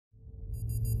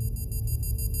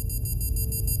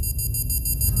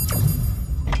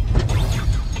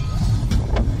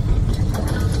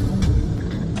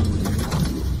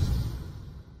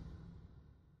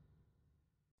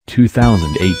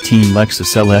2018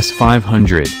 Lexus LS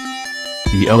 500.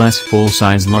 The LS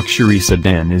full-size luxury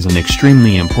sedan is an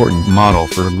extremely important model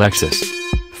for Lexus.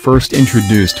 First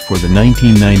introduced for the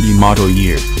 1990 model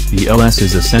year, the LS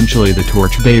is essentially the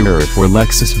torchbearer for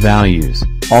Lexus values,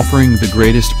 offering the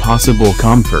greatest possible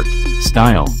comfort,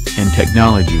 style, and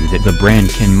technology that the brand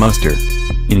can muster.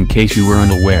 In case you were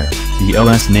unaware, the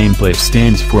LS nameplate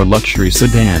stands for luxury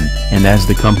sedan, and as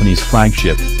the company's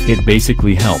flagship, it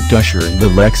basically helped usher in the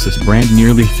Lexus brand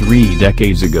nearly 3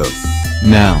 decades ago.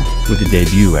 Now, with the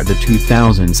debut at the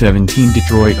 2017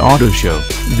 Detroit Auto Show,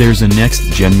 there's a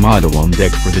next-gen model on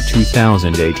deck for the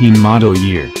 2018 model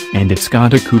year, and it's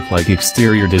got a coupe-like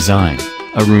exterior design,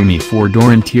 a roomy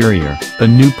 4-door interior, a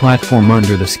new platform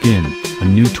under the skin, a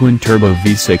new twin-turbo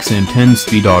V6 and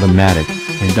 10-speed automatic,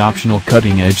 and optional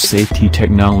cutting-edge safety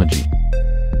technology.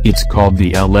 It's called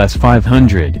the LS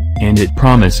 500, and it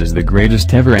promises the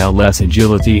greatest ever LS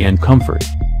agility and comfort.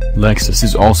 Lexus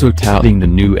is also touting the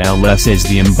new LS as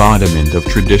the embodiment of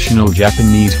traditional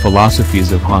Japanese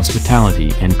philosophies of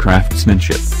hospitality and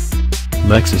craftsmanship.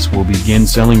 Lexus will begin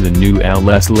selling the new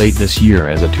LS late this year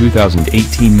as a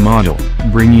 2018 model,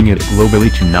 bringing it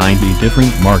globally to 90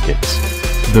 different markets.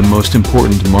 The most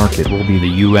important market will be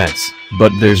the US,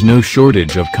 but there's no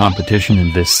shortage of competition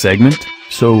in this segment,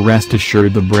 so rest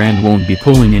assured the brand won't be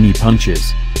pulling any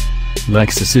punches.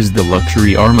 Lexus is the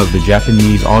luxury arm of the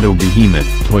Japanese auto behemoth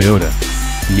Toyota.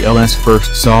 The LS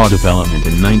first saw development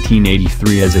in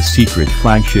 1983 as a secret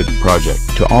flagship project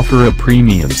to offer a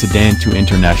premium sedan to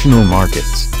international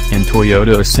markets, and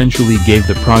Toyota essentially gave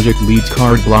the project lead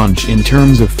carte blanche in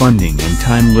terms of funding and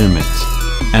time limits.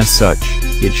 As such,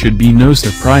 it should be no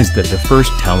surprise that the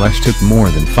first LS took more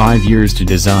than 5 years to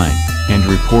design, and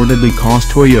reportedly cost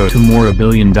Toyota more $1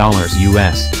 billion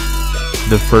US.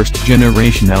 The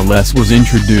first-generation LS was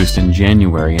introduced in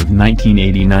January of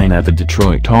 1989 at the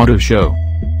Detroit Auto Show.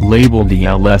 Labeled the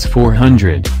LS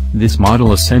 400, this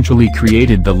model essentially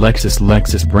created the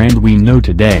Lexus brand we know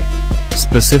today.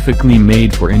 Specifically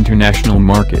made for international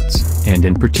markets, and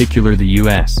in particular the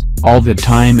US, all the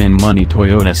time and money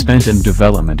Toyota spent in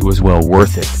development was well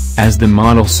worth it, as the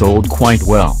model sold quite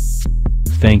well.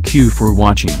 Thank you for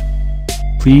watching.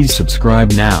 Please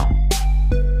subscribe now.